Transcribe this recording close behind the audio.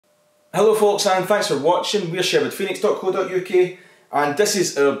Hello folks and thanks for watching. We're sherwoodphoenix.co.uk and this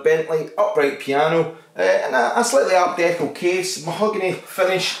is our Bentley upright piano in a slightly art deco case, mahogany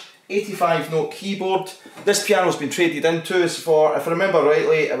finish, 85 note keyboard. This piano's been traded into us for, if I remember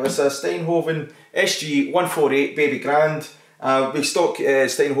rightly, it was a Steinhoven SG 148 Baby Grand. We stock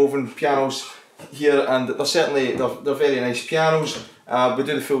Steinhoven pianos here and they're very nice pianos. We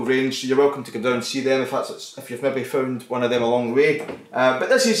do the full range, so you're welcome to come down and see them if you've maybe found one of them along the way. But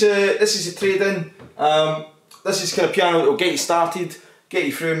this is a trade-in. This is kind of piano that will get you started, get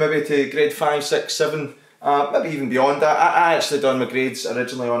you through maybe to grade 5, 6, 7, maybe even beyond that. I actually done my grades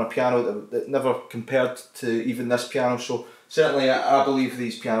originally on a piano that never compared to even this piano, so certainly I believe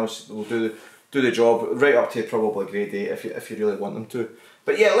these pianos will do the job right up to probably grade 8 if you really want them to.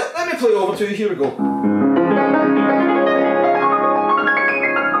 But yeah, let me play it over to you. Here we go.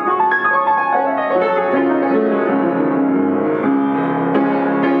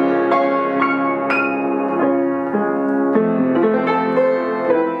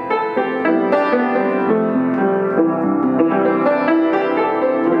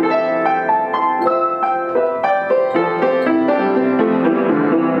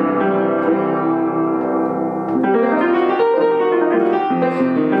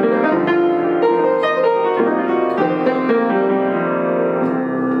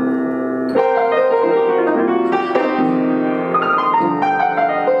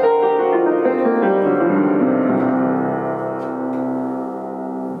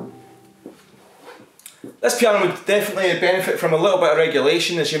 This piano would definitely benefit from a little bit of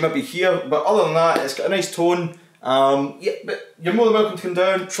regulation, as you maybe hear, but other than that, it's got a nice tone. Yeah, but you're more than welcome to come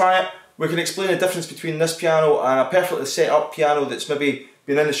down, try it. We can explain the difference between this piano and a perfectly set up piano that's maybe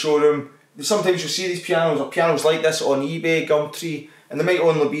been in the showroom. Sometimes you'll see these pianos or pianos like this on eBay, Gumtree, and they might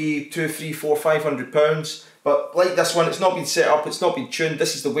only be £200, £300, £400, £500. But like this one, it's not been set up, it's not been tuned.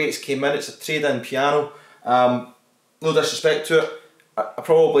 This is the way it's came in. It's a trade-in piano. No disrespect to it.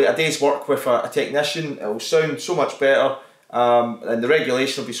 Probably a day's work with a technician, it will sound so much better, and the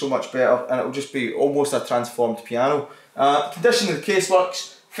regulation will be so much better, and it will just be almost a transformed piano. Condition of the case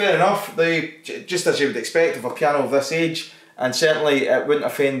works, fair enough, just as you would expect of a piano of this age, and certainly it wouldn't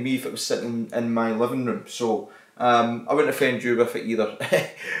offend me if it was sitting in my living room, so I wouldn't offend you with it either.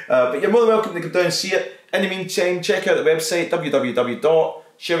 But you're more than welcome to come down and see it. In the meantime, check out the website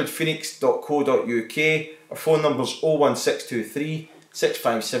www.sherwoodphoenix.co.uk. Our phone number's 01623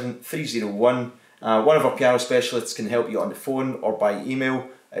 657 301. One of our piano specialists can help you on the phone or by email.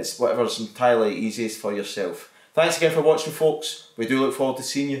 It's whatever's entirely easiest for yourself. Thanks again for watching, folks. We do look forward to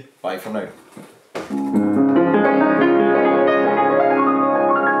seeing you. Bye for now.